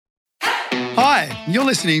Hi, you're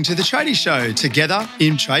listening to The Tradie Show, Together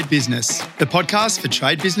in Trade Business, the podcast for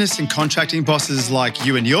trade business and contracting bosses like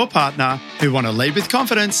you and your partner who want to lead with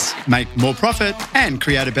confidence, make more profit, and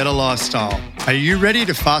create a better lifestyle. Are you ready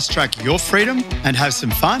to fast-track your freedom and have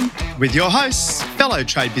some fun? With your hosts, fellow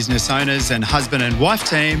trade business owners and husband and wife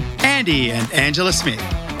team, Andy and Angela Smith.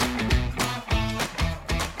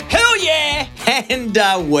 Hell yeah! And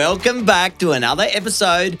welcome back to another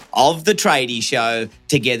episode of The Tradie Show,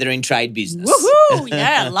 Together in Trade Business. Woohoo!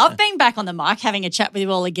 Yeah, love being back on the mic, having a chat with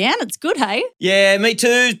you all again. It's good, hey? Yeah, me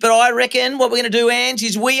too. But I reckon what we're going to do, Ange,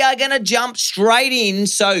 is we are going to jump straight in.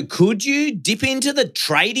 So could you dip into the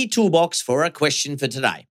tradie toolbox for a question for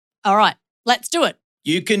today? All right, let's do it.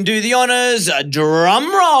 You can do the honours.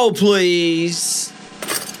 Drum roll, please.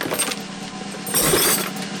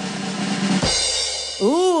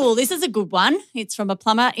 Ooh, this is a good one. It's from a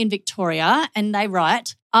plumber in Victoria, and they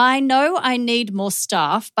write, I know I need more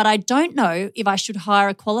staff, but I don't know if I should hire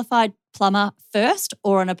a qualified plumber first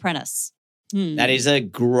or an apprentice. That is a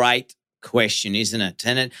great question, isn't it?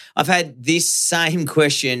 And I've had this same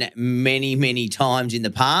question many, many times in the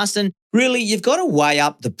past. And really, you've got to weigh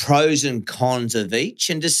up the pros and cons of each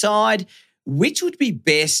and decide which would be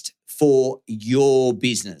best for your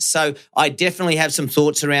business. So I definitely have some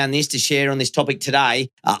thoughts around this to share on this topic today.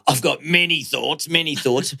 I've got many thoughts,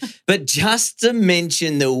 but just to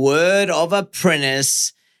mention the word of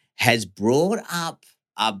apprentice has brought up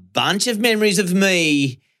a bunch of memories of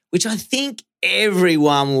me, which I think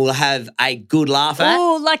everyone will have a good laugh at.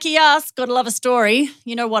 Oh, lucky us. Gotta love a story.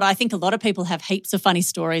 You know what? I think a lot of people have heaps of funny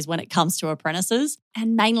stories when it comes to apprentices,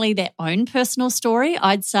 and mainly their own personal story,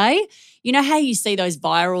 I'd say. You know how you see those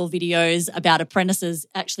viral videos about apprentices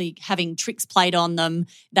actually having tricks played on them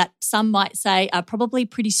that some might say are probably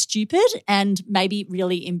pretty stupid and maybe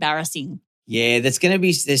really embarrassing? Yeah, there's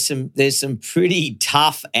some pretty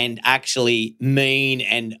tough and actually mean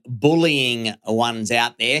and bullying ones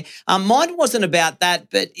out there. Mine wasn't about that,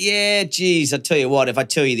 but yeah, geez, I tell you what, if I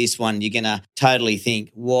tell you this one, you're gonna totally think,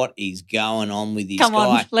 what is going on with this guy? Come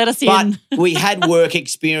on, let us in. But we had work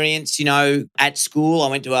experience, at school. I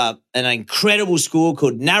went to an incredible school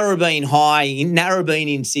called Narrabeen High in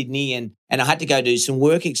Narrabeen in Sydney, and I had to go do some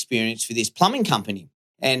work experience for this plumbing company,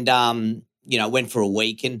 and went for a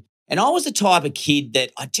week And I was the type of kid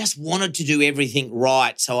that I just wanted to do everything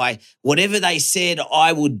right. So whatever they said,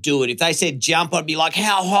 I would do it. If they said jump, I'd be like,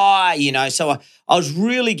 how high? So I was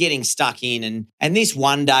really getting stuck in. And this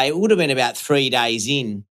one day, it would have been about 3 days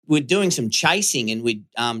in, we're doing some chasing, and we'd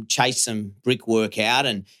chase some brickwork out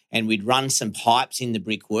and we'd run some pipes in the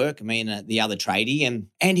brickwork, me and the other tradie.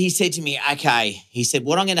 And he said to me, okay, he said,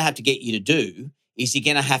 what I'm going to have to get you to do is you're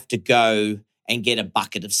going to have to go and get a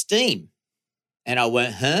bucket of steam. And I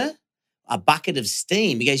went, huh? A bucket of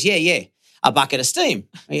steam? He goes, yeah, a bucket of steam.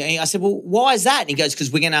 I said, well, why is that? And he goes, because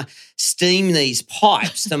we're going to steam these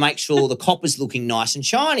pipes to make sure the copper's looking nice and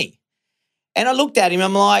shiny. And I looked at him,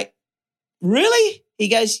 I'm like, really? He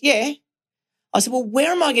goes, yeah. I said, well,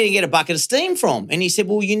 where am I going to get a bucket of steam from? And he said,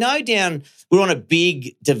 well, we're on a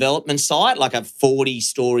big development site, like a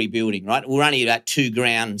 40-story building, right? We're only about 2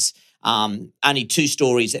 grounds, only 2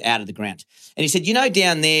 stories out of the ground. And he said,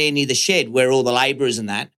 down there near the shed where all the labourers and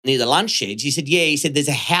that, near the lunch sheds, he said, yeah, he said, there's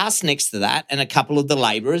a house next to that and a couple of the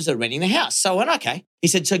labourers are renting the house. So I went, okay. He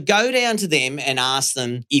said, so go down to them and ask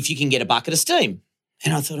them if you can get a bucket of steam.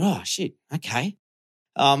 And I thought, oh, shit, okay.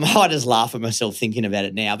 I just laugh at myself thinking about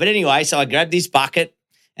it now. But anyway, so I grabbed this bucket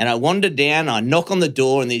and I wandered down, I knock on the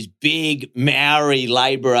door, and this big Maori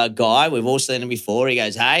labourer guy, we've all seen him before, he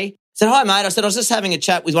goes, hey. I said, hi, mate. I said, I was just having a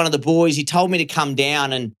chat with one of the boys. He told me to come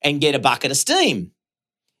down and get a bucket of steam.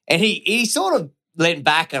 And he sort of leant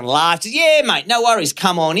back and laughed. Said, yeah, mate, no worries.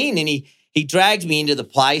 Come on in. And he dragged me into the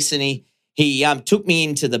place, and he took me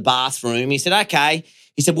into the bathroom. He said, okay.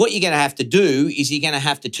 He said, what you're going to have to do is you're going to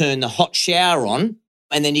have to turn the hot shower on,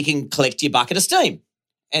 and then you can collect your bucket of steam.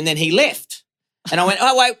 And then he left. And I went,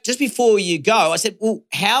 oh, wait, just before you go, I said, well,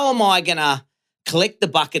 how am I going to collect the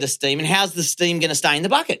bucket of steam, and how's the steam going to stay in the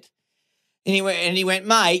bucket? And he went,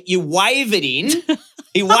 mate, you wave it in.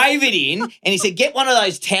 He waved it in, and he said, get one of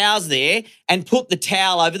those towels there and put the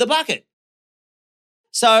towel over the bucket.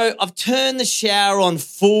 So I've turned the shower on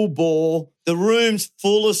full bore. The room's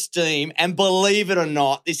full of steam, and believe it or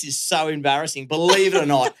not, this is so embarrassing. Believe it or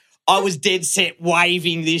not, I was dead set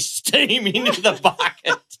waving this steam into the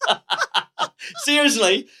bucket.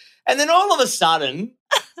 Seriously. And then all of a sudden,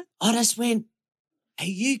 I just went, are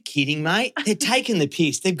you kidding, mate? They're taking the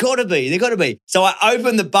piss. They've got to be. So I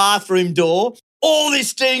opened the bathroom door. All this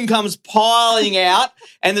steam comes piling out,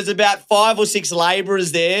 and there's about 5 or 6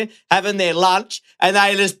 labourers there having their lunch, and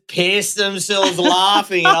they just piss themselves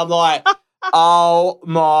laughing. And I'm like, Oh,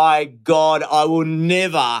 my God. I will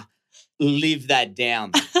never live that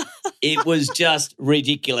down. It was just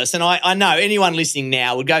ridiculous. And I know anyone listening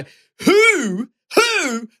now would go, who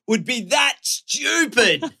would be that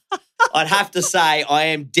stupid? I'd have to say I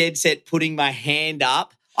am dead set putting my hand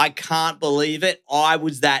up. I can't believe it. I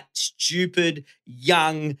was that stupid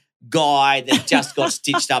young guy that just got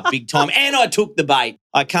stitched up big time, and I took the bait.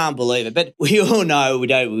 I can't believe it. But we all know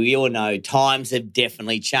times have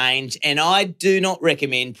definitely changed, and I do not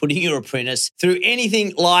recommend putting your apprentice through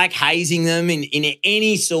anything like hazing them in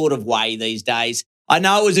any sort of way these days. I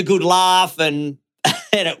know it was a good laugh and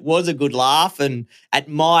it was a good laugh and at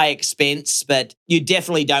my expense, but you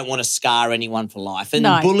definitely don't want to scar anyone for life. And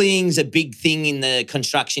bullying's a big thing in the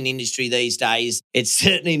construction industry these days. It's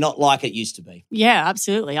certainly not like it used to be. Yeah,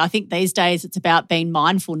 absolutely. I think these days it's about being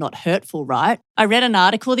mindful, not hurtful, right? I read an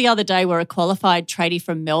article the other day where a qualified tradie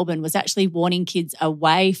from Melbourne was actually warning kids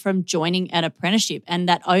away from joining an apprenticeship, and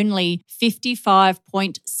that only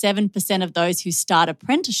 55.7% of those who start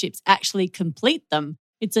apprenticeships actually complete them.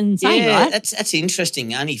 It's insane, right? That's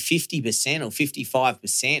interesting. Only 50% or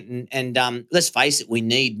 55%. And let's face it, we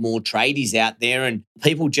need more tradies out there, and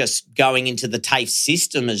people just going into the TAFE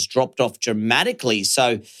system has dropped off dramatically.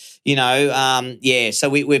 So, so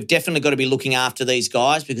we've definitely got to be looking after these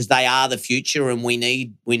guys because they are the future, and we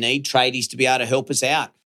need tradies to be able to help us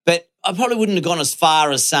out. But I probably wouldn't have gone as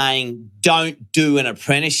far as saying don't do an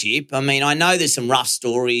apprenticeship. I mean, I know there's some rough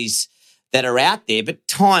stories that are out there, but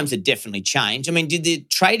times have definitely changed. I mean, did the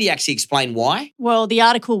tradie actually explain why? Well, the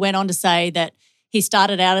article went on to say that he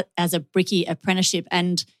started out as a brickie apprenticeship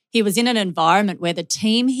and he was in an environment where the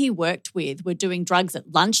team he worked with were doing drugs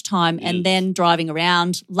at lunchtime and then driving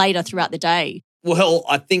around later throughout the day. Well,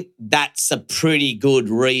 I think that's a pretty good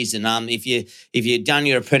reason. If you've done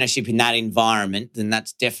your apprenticeship in that environment, then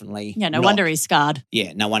that's definitely no wonder he's scarred.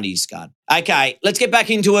 Yeah, no wonder he's scarred. Okay, let's get back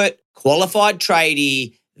into it. Qualified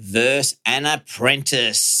tradie versus an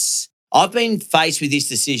apprentice. I've been faced with this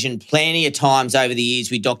decision plenty of times over the years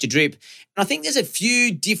with Dr. Drip, and I think there's a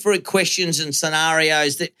few different questions and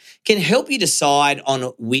scenarios that can help you decide on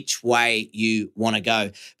which way you want to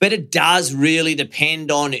go. But it does really depend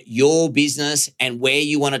on your business and where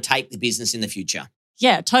you want to take the business in the future.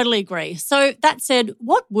 Yeah, totally agree. So that said,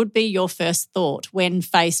 what would be your first thought when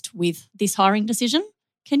faced with this hiring decision?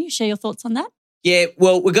 Can you share your thoughts on that? Yeah,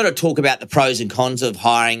 well, we've got to talk about the pros and cons of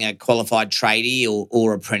hiring a qualified tradie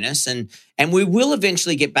or apprentice, and we will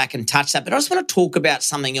eventually get back and touch that. But I just want to talk about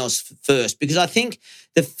something else first, because I think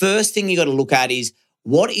the first thing you got to look at is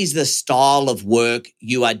what is the style of work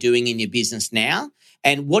you are doing in your business now,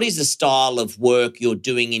 and what is the style of work you're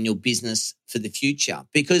doing in your business for the future?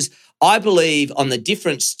 Because I believe on the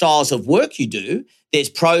different styles of work you do, there's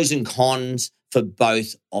pros and cons for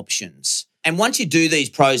both options. And once you do these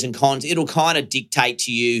pros and cons, it'll kind of dictate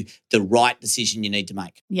to you the right decision you need to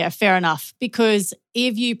make. Yeah, fair enough. Because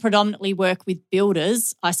if you predominantly work with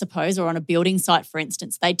builders, I suppose, or on a building site, for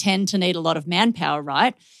instance, they tend to need a lot of manpower,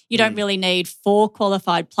 right? You don't really need 4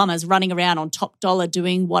 qualified plumbers running around on top dollar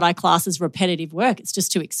doing what I class as repetitive work. It's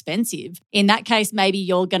just too expensive. In that case, maybe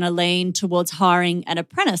you're going to lean towards hiring an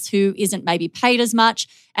apprentice who isn't maybe paid as much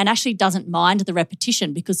and actually doesn't mind the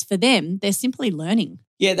repetition, because for them, they're simply learning.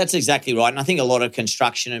 Yeah, that's exactly right. And I think a lot of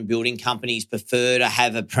construction and building companies prefer to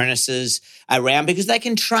have apprentices around because they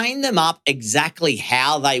can train them up exactly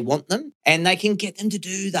how they want them, and they can get them to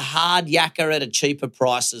do the hard yakka at a cheaper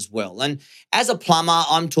price as well. And as a plumber,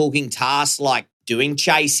 I'm talking tasks like doing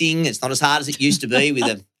chasing. It's not as hard as it used to be with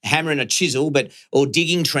a hammer and a chisel, or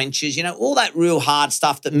digging trenches, all that real hard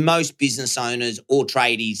stuff that most business owners or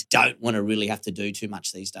tradies don't want to really have to do too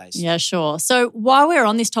much these days. Yeah, sure. So while we're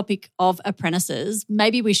on this topic of apprentices,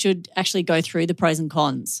 maybe we should actually go through the pros and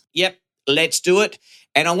cons. Yep, let's do it.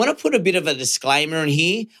 And I want to put a bit of a disclaimer in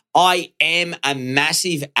here. I am a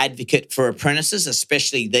massive advocate for apprentices,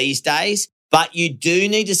 especially these days. But you do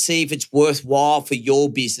need to see if it's worthwhile for your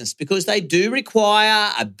business, because they do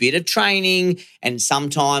require a bit of training and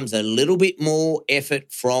sometimes a little bit more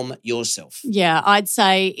effort from yourself. Yeah, I'd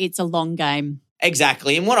say it's a long game.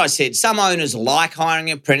 Exactly. And what I said, some owners like hiring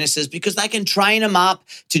apprentices because they can train them up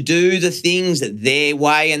to do the things their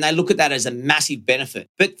way, and they look at that as a massive benefit.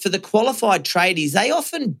 But for the qualified tradies, they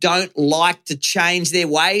often don't like to change their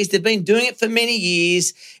ways. They've been doing it for many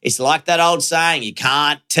years. It's like that old saying, you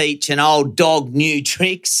can't teach an old dog new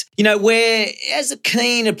tricks. Where as a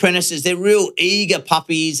keen apprentices, they're real eager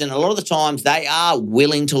puppies, and a lot of the times they are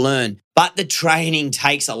willing to learn. But the training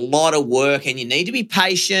takes a lot of work and you need to be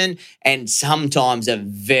patient and sometimes a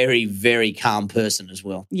very, very calm person as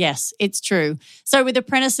well. Yes, it's true. So with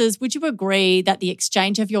apprentices, would you agree that the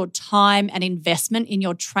exchange of your time and investment in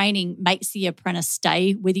your training makes the apprentice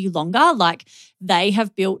stay with you longer? Like they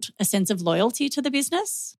have built a sense of loyalty to the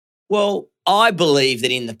business? Well, I believe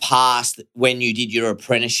that in the past, when you did your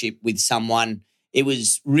apprenticeship with someone, it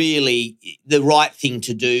was really the right thing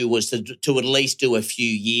to do was to at least do a few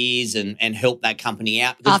years and help that company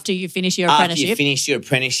out. After you finish your apprenticeship? After you finish your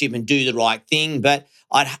apprenticeship and do the right thing. But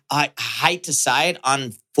I hate to say it,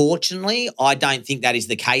 unfortunately, I don't think that is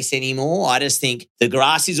the case anymore. I just think the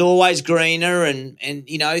grass is always greener and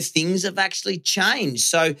things have actually changed.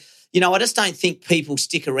 So, I just don't think people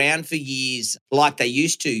stick around for years like they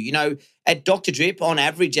used to. At Dr. Drip, on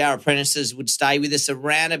average, our apprentices would stay with us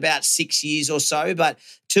around about 6 years or so. But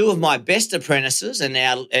two of my best apprentices and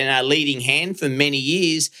our leading hand for many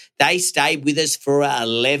years, they stayed with us for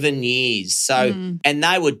 11 years. So, and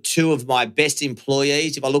they were two of my best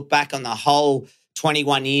employees. If I look back on the whole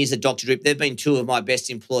 21 years at Dr. Drip, they've been two of my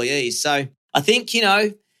best employees. So I think,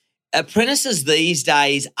 apprentices these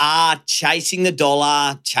days are chasing the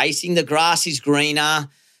dollar, chasing the grass is greener,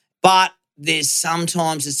 but there's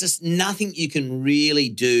just nothing you can really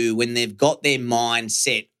do when they've got their mind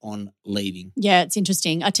set on leaving. Yeah, it's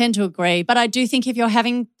interesting. I tend to agree. But I do think if you're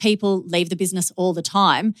having people leave the business all the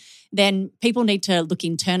time, then people need to look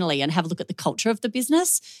internally and have a look at the culture of the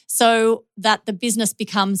business so that the business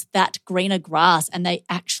becomes that greener grass and they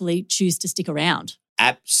actually choose to stick around.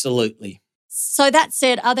 Absolutely. So that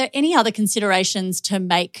said, are there any other considerations to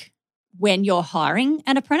make when you're hiring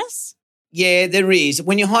an apprentice? Yeah, there is.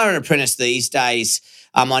 When you hire an apprentice these days,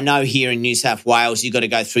 I know here in New South Wales, you've got to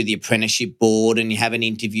go through the apprenticeship board and you have an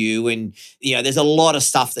interview and, there's a lot of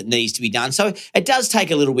stuff that needs to be done. So it does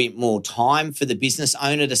take a little bit more time for the business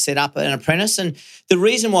owner to set up an apprentice. And the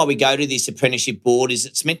reason why we go to this apprenticeship board is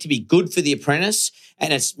it's meant to be good for the apprentice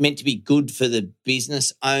and it's meant to be good for the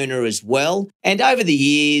business owner as well. And over the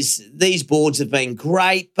years, these boards have been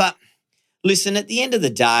great. But listen, at the end of the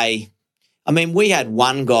day, we had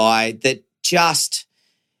one guy that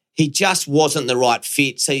he just wasn't the right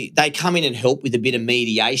fit. So they come in and help with a bit of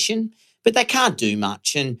mediation, but they can't do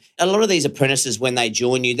much. And a lot of these apprentices, when they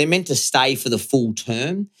join you, they're meant to stay for the full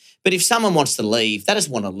term. But if someone wants to leave, they just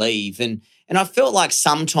want to leave. And I felt like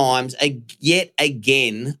sometimes, yet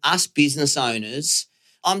again, us business owners,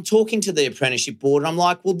 I'm talking to the apprenticeship board and I'm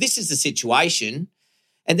like, well, this is the situation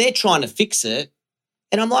and they're trying to fix it.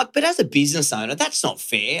 And I'm like, but as a business owner, that's not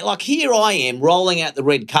fair. Like here I am rolling out the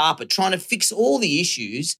red carpet, trying to fix all the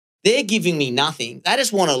issues. They're giving me nothing. They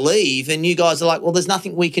just want to leave. And you guys are like, well, there's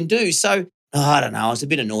nothing we can do. So I don't know. I was a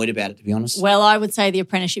bit annoyed about it, to be honest. Well, I would say the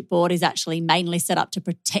apprenticeship board is actually mainly set up to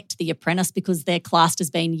protect the apprentice because they're classed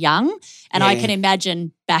as being young. And I can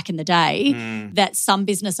imagine back in the day that some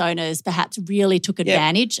business owners perhaps really took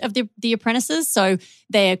advantage of the apprentices. So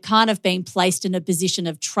they're kind of being placed in a position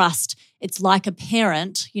of trust. It's like a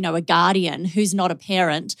parent, a guardian who's not a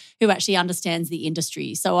parent who actually understands the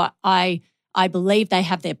industry. So I believe they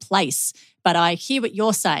have their place. But I hear what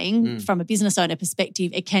you're saying from a business owner perspective.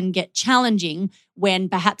 It can get challenging when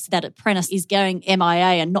perhaps that apprentice is going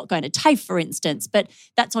MIA and not going to TAFE, for instance, but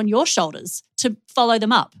that's on your shoulders to follow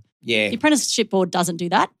them up. Yeah. The apprenticeship board doesn't do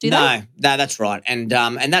that, do they? No, that's right. And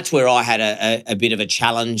that's where I had a bit of a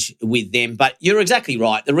challenge with them. But you're exactly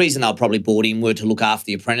right. The reason they were probably brought in were to look after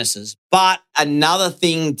the apprentices. But another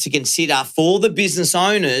thing to consider for the business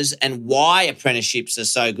owners and why apprenticeships are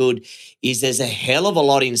so good is there's a hell of a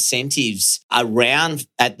lot of incentives around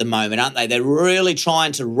at the moment, aren't they? They're really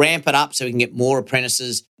trying to ramp it up so we can get more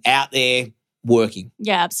apprentices out there working.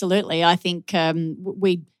 Yeah, absolutely. I think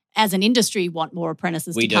we as an industry want more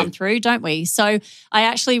apprentices to come through, don't we? So I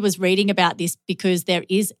actually was reading about this because there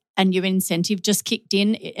is a new incentive just kicked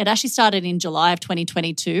in. It actually started in July of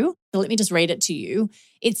 2022. So let me just read it to you.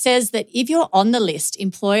 It says that if you're on the list,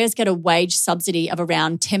 employers get a wage subsidy of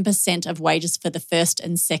around 10% of wages for the first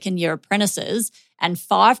and second year apprentices and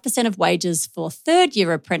 5% of wages for third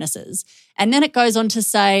year apprentices. And then it goes on to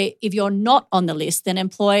say if you're not on the list, then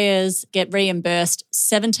employers get reimbursed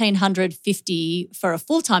 $1,750 for a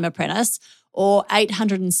full-time apprentice or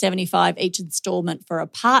 $875 each instalment for a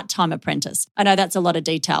part-time apprentice. I know that's a lot of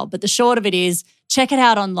detail, but the short of it is check it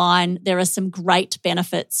out online. There are some great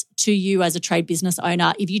benefits to you as a trade business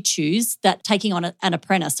owner if you choose that taking on an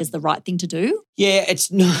apprentice is the right thing to do. Yeah,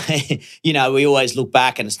 it's not, we always look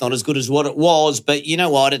back and it's not as good as what it was, but you know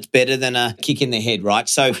what? It's better than a kick in the head, right?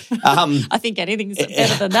 So I think anything's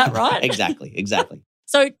better than that, right? Exactly.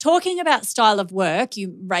 So talking about style of work,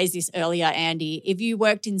 you raised this earlier, Andy. If you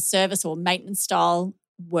worked in service or maintenance style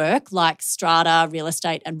work like strata, real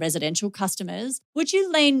estate and residential customers, would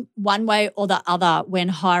you lean one way or the other when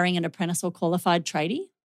hiring an apprentice or qualified tradie?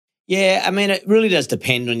 Yeah, I mean, it really does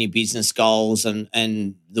depend on your business goals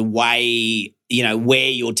and the way, where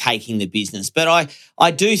you're taking the business. But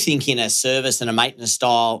I do think in a service and a maintenance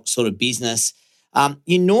style sort of business,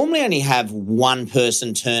 you normally only have one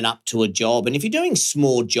person turn up to a job. And if you're doing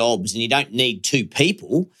small jobs and you don't need two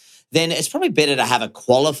people, then it's probably better to have a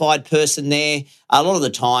qualified person there. A lot of the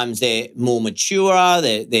times they're more mature,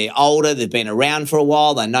 they're older, they've been around for a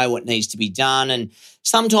while, they know what needs to be done. And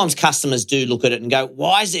sometimes customers do look at it and go,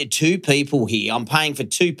 why is there two people here? I'm paying for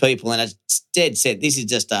two people and it's dead set. This is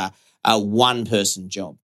just a one-person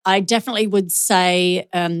job. I definitely would say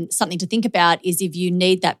something to think about is if you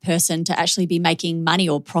need that person to actually be making money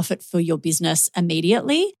or profit for your business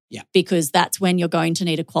immediately, because that's when you're going to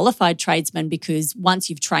need a qualified tradesman, because once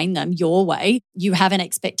you've trained them your way, you have an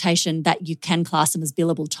expectation that you can class them as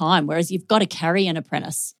billable time, whereas you've got to carry an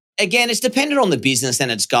apprentice. Again, it's dependent on the business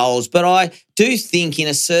and its goals, but I do think in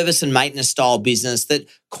a service and maintenance style business that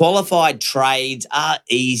qualified trades are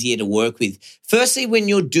easier to work with. Firstly, when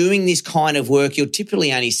you're doing this kind of work, you're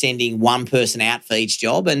typically only sending one person out for each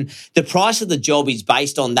job, and the price of the job is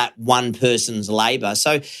based on that one person's labour.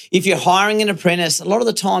 So if you're hiring an apprentice, a lot of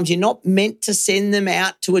the times you're not meant to send them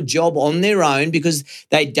out to a job on their own because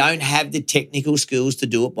they don't have the technical skills to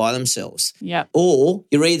do it by themselves. Yeah. Or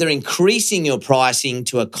you're either increasing your pricing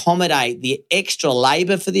to accommodate the extra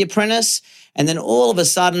labour for the apprentice, and then all of a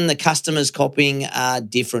sudden the customer's copying a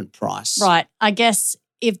different price. Right. I guess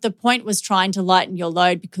if the point was trying to lighten your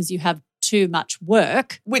load because you have too much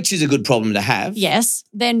work, which is a good problem to have. Yes.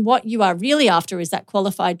 Then what you are really after is that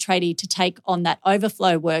qualified tradie to take on that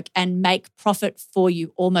overflow work and make profit for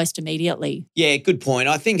you almost immediately. Yeah, good point.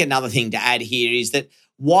 I think another thing to add here is that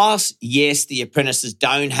whilst, yes, the apprentices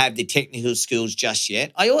don't have the technical skills just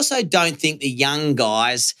yet, I also don't think the young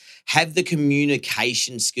guys have the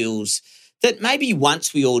communication skills that maybe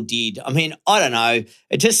once we all did. I mean, I don't know.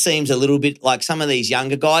 It just seems a little bit like some of these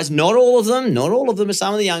younger guys, not all of them, but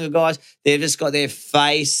some of the younger guys, they've just got their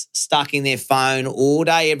face stuck in their phone all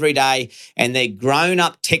day, every day, and they're grown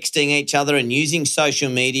up texting each other and using social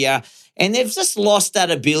media. And they've just lost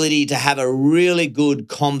that ability to have a really good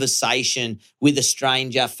conversation with a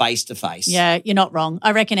stranger face to face. Yeah, you're not wrong.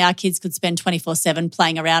 I reckon our kids could spend 24/7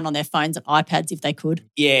 playing around on their phones and iPads if they could.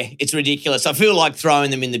 Yeah, it's ridiculous. I feel like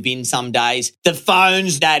throwing them in the bin some days. The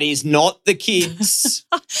phones, that is, not the kids.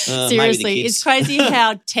 Seriously, the kids. It's crazy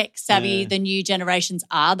how tech savvy the new generations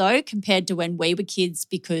are, though, compared to when we were kids,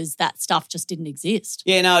 because that stuff just didn't exist.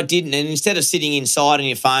 Yeah, no, it didn't. And instead of sitting inside on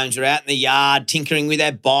your phones, we're out in the yard tinkering with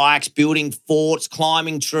our bikes, building forts,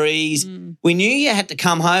 climbing trees. We knew you had to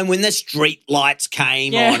come home when the street lights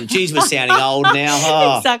came on. Geez, we're sounding old now.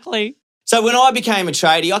 Oh. Exactly. So when I became a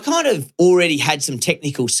tradie, I kind of already had some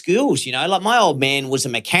technical skills, like my old man was a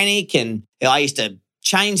mechanic and I used to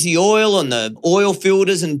change the oil on the oil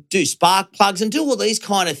filters and do spark plugs and do all these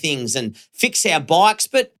kind of things and fix our bikes.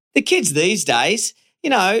 But the kids these days, they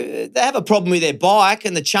have a problem with their bike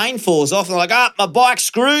and the chain falls off and they're like, my bike's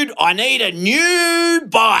screwed. I need a new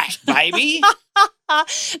bike, baby.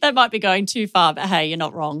 That might be going too far, but hey, you're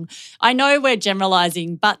not wrong. I know we're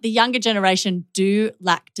generalising, but the younger generation do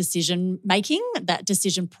lack decision making, that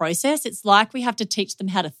decision process. It's like we have to teach them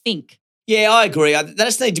how to think. Yeah, I agree. They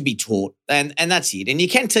just need to be taught and that's it. And you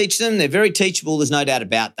can teach them. They're very teachable. There's no doubt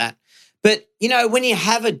about that. But, when you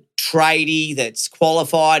have a tradie that's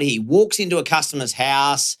qualified, he walks into a customer's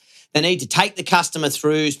house, they need to take the customer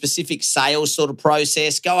through specific sales sort of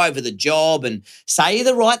process, go over the job and say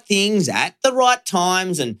the right things at the right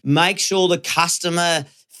times and make sure the customer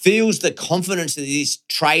feels the confidence that this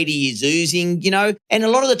tradie is oozing, And a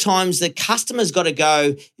lot of the times the customer's got to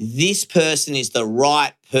go, this person is the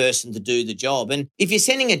right person to do the job. And if you're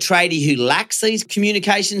sending a tradie who lacks these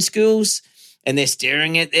communication skills, and they're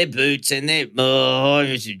staring at their boots and they're,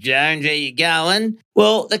 Mr. Jones, where you going?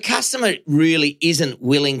 Well, the customer really isn't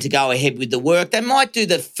willing to go ahead with the work. They might do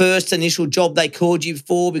the first initial job they called you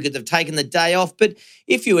for because they've taken the day off. But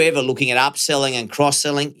if you're ever looking at upselling and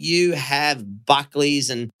cross-selling, you have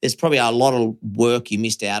Buckleys and there's probably a lot of work you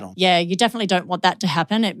missed out on. Yeah, you definitely don't want that to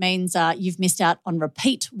happen. It means you've missed out on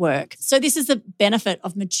repeat work. So this is the benefit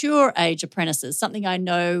of mature age apprentices, something I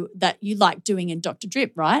know that you like doing in Dr.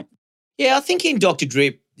 Drip, right? Yeah, I think in Dr.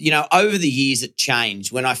 Drip, over the years it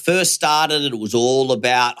changed. When I first started, it was all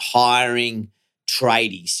about hiring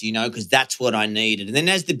tradies, because that's what I needed. And then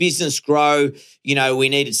as the business grew, we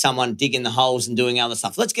needed someone digging the holes and doing other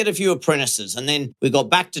stuff. Let's get a few apprentices. And then we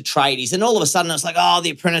got back to tradies. And all of a sudden it's like,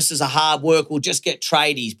 the apprentices are hard work. We'll just get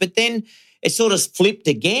tradies. But then it sort of flipped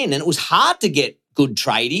again and it was hard to get good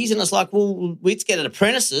tradies. And it's like, well, let's get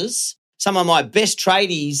apprentices. Some of my best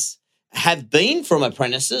tradies have been from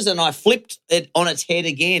apprentices, and I flipped it on its head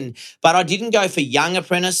again. But I didn't go for young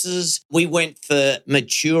apprentices. We went for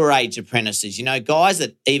mature age apprentices, guys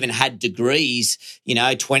that even had degrees,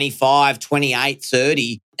 25, 28,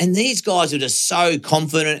 30. And these guys are just so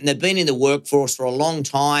confident, and they've been in the workforce for a long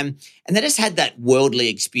time, and they just had that worldly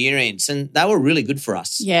experience, and they were really good for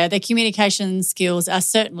us. Yeah, their communication skills are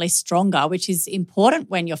certainly stronger, which is important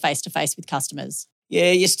when you're face-to-face with customers.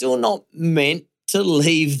 Yeah, you're still not meant to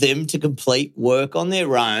leave them to complete work on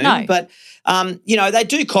their own. No. But, they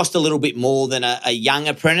do cost a little bit more than a young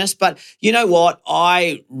apprentice. But you know what?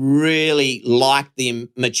 I really liked the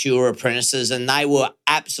mature apprentices, and they were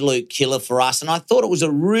absolute killer for us. And I thought it was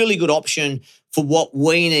a really good option for what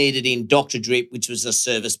we needed in Dr. Drip, which was a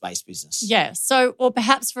service-based business. Yeah. So, or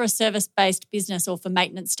perhaps for a service-based business or for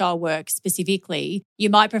maintenance style work specifically, you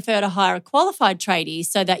might prefer to hire a qualified tradie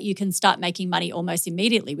so that you can start making money almost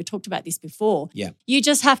immediately. We talked about this before. Yeah. You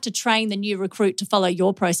just have to train the new recruit to follow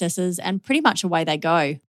your processes, and pretty much away they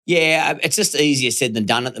go. Yeah, it's just easier said than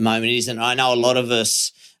done at the moment, isn't it? I know a lot of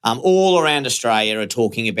us all around Australia are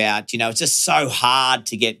talking about, it's just so hard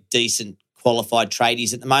to get decent qualified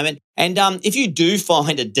tradies at the moment. And if you do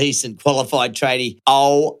find a decent qualified tradie,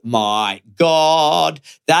 oh my God,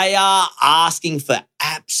 they are asking for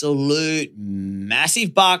absolute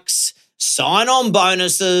massive bucks, sign-on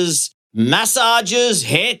bonuses, massages,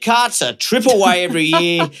 haircuts, a trip away every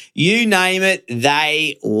year, you name it,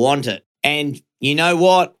 they want it. And you know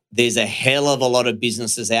what? There's a hell of a lot of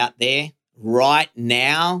businesses out there right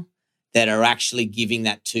now that are actually giving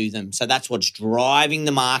that to them. So that's what's driving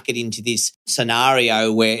the market into this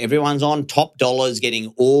scenario where everyone's on top dollars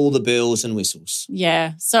getting all the bells and whistles.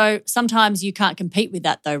 Yeah. So sometimes you can't compete with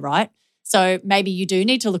that though, right? So maybe you do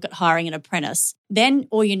need to look at hiring an apprentice. Then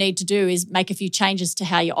all you need to do is make a few changes to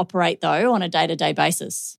how you operate though on a day-to-day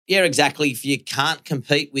basis. Yeah, exactly. If you can't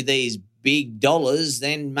compete with these big dollars,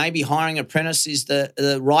 then maybe hiring an apprentice is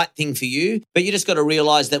the right thing for you. But you just got to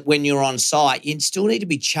realise that when you're on site, you still need to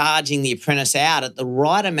be charging the apprentice out at the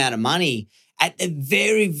right amount of money at the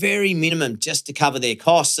very, very minimum just to cover their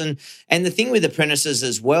costs. And the thing with apprentices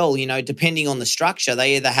as well, depending on the structure,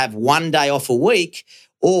 they either have one day off a week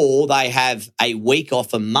or they have a week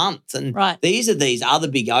off a month. And These are these other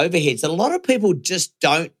big overheads that a lot of people just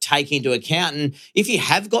don't take into account. And if you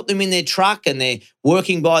have got them in their truck and they're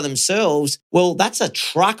working by themselves, well, that's a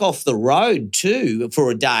truck off the road too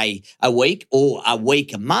for a day, a week, or a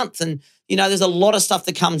week, a month. And there's a lot of stuff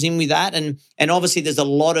that comes in with that. And obviously there's a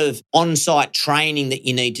lot of on-site training that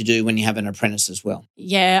you need to do when you have an apprentice as well.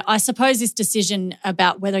 Yeah, I suppose this decision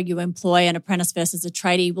about whether you employ an apprentice versus a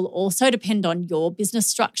tradie will also depend on your business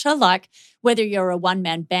structure, like whether you're a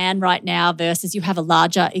one-man band right now versus you have a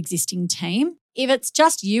larger existing team. If it's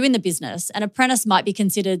just you in the business, an apprentice might be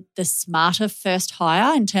considered the smarter first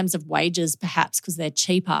hire in terms of wages, perhaps because they're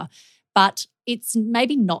cheaper. But it's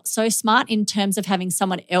maybe not so smart in terms of having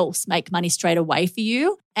someone else make money straight away for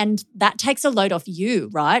you. And that takes a load off you,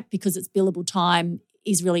 right? Because it's billable time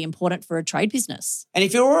is really important for a trade business. And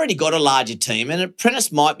if you've already got a larger team, an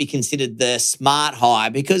apprentice might be considered the smart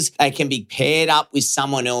hire because they can be paired up with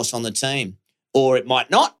someone else on the team. Or it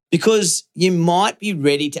might not, because you might be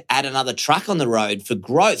ready to add another truck on the road for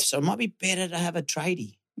growth. So it might be better to have a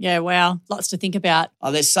tradie. Yeah, wow. Lots to think about.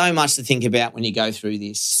 Oh, there's so much to think about when you go through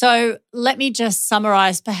this. So let me just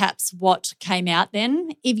summarise perhaps what came out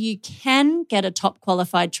then. If you can get a top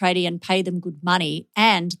qualified tradie and pay them good money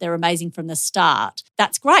and they're amazing from the start,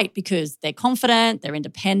 that's great because they're confident, they're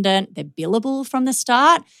independent, they're billable from the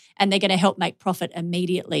start, and they're going to help make profit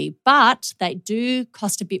immediately. But they do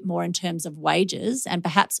cost a bit more in terms of wages and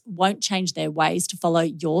perhaps won't change their ways to follow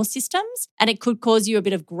your systems. And it could cause you a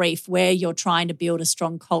bit of grief where you're trying to build a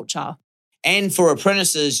strong culture. And for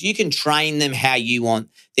apprentices, you can train them how you want.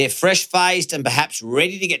 They're fresh-faced and perhaps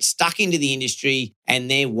ready to get stuck into the industry,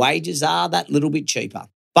 and their wages are that little bit cheaper.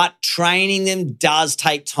 But training them does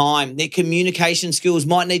take time. Their communication skills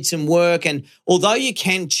might need some work. And although you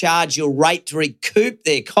can charge your rate to recoup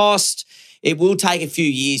their cost, it will take a few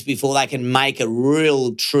years before they can make a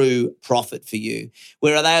real true profit for you,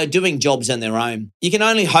 where they are doing jobs on their own. You can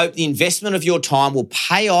only hope the investment of your time will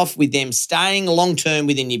pay off with them staying long-term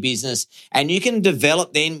within your business, and you can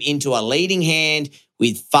develop them into a leading hand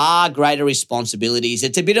with far greater responsibilities.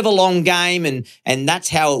 It's a bit of a long game, and that's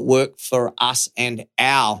how it worked for us and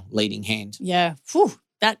our leading hand. Yeah. Whew.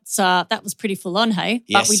 That was pretty full on, hey?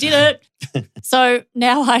 Yes. But we did it. So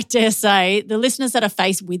now I dare say the listeners that are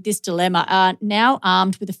faced with this dilemma are now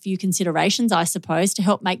armed with a few considerations, I suppose, to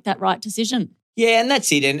help make that right decision. Yeah, and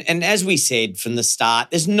that's it. And as we said from the start,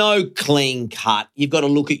 there's no clean cut. You've got to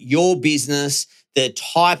look at your business, the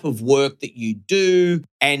type of work that you do,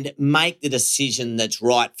 and make the decision that's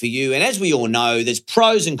right for you. And as we all know, there's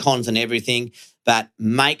pros and cons and everything, but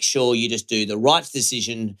make sure you just do the right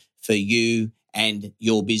decision for you and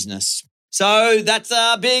your business. So that's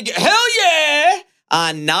a big hell yeah!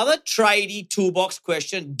 Another tradie toolbox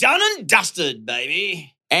question, done and dusted,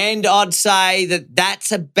 baby. And I'd say that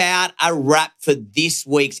that's about a wrap for this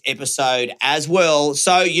week's episode as well.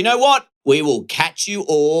 So you know what? We will catch you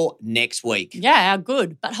all next week. Yeah,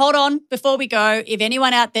 good. But hold on, before we go, if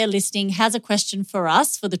anyone out there listening has a question for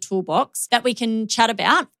us for the toolbox that we can chat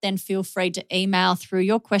about, then feel free to email through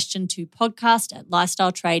your question to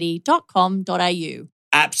podcast@lifestyletradie.com.au.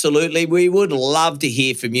 Absolutely. We would love to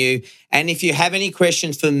hear from you. And if you have any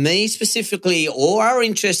questions for me specifically or are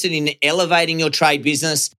interested in elevating your trade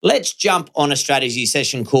business, let's jump on a strategy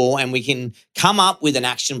session call and we can come up with an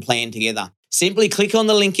action plan together. Simply click on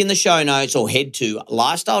the link in the show notes or head to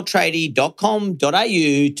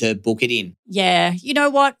lifestyletradie.com.au to book it in. Yeah, you know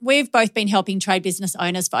what? We've both been helping trade business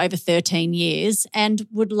owners for over 13 years and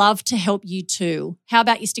would love to help you too. How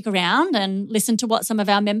about you stick around and listen to what some of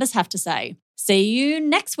our members have to say? See you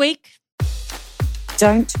next week.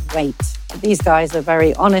 Don't wait. These guys are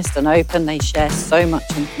very honest and open. They share so much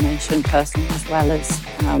information, personal as well as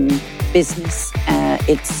business.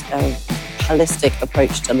 It's a holistic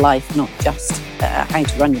approach to life, not just how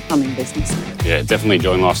to run your plumbing business. Yeah, definitely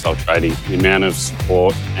join Lifestyle Tradie. The amount of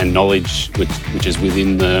support and knowledge which is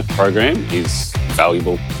within the program is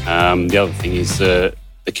valuable. The other thing is the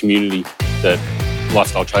community that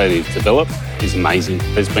Lifestyle Tradie has developed is amazing.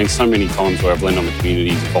 There's been so many times where I've leaned on the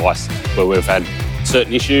community's advice where we've had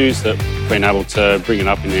certain issues that we've been able to bring it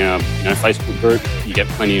up in our Facebook group. You get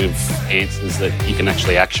plenty of answers that you can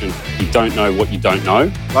actually action. You don't know what you don't know.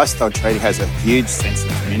 Lifestyle Tradie has a huge sense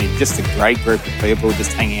of community, just a great group of people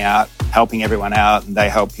just hanging out, helping everyone out, and they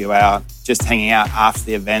help you out. Just hanging out after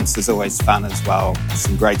the events is always fun as well.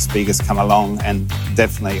 Some great speakers come along and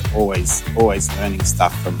definitely always learning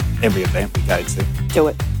stuff from every event we go to. Do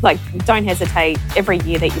it. Don't hesitate. Every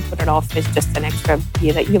year that you put it off is just an extra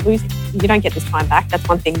year that you're losing. You don't get this time back. That's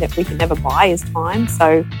one thing that we can never buy is time.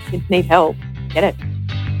 So if you need help, get it.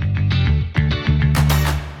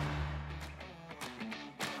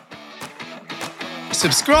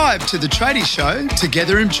 Subscribe to The Tradie Show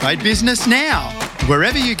Together in Trade Business now,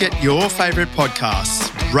 wherever you get your favourite podcasts.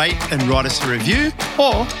 Rate and write us a review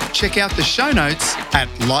or check out the show notes at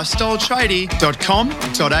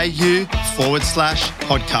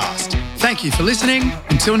lifestyletradie.com.au/podcast. Thank you for listening.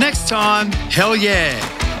 Until next time, hell yeah.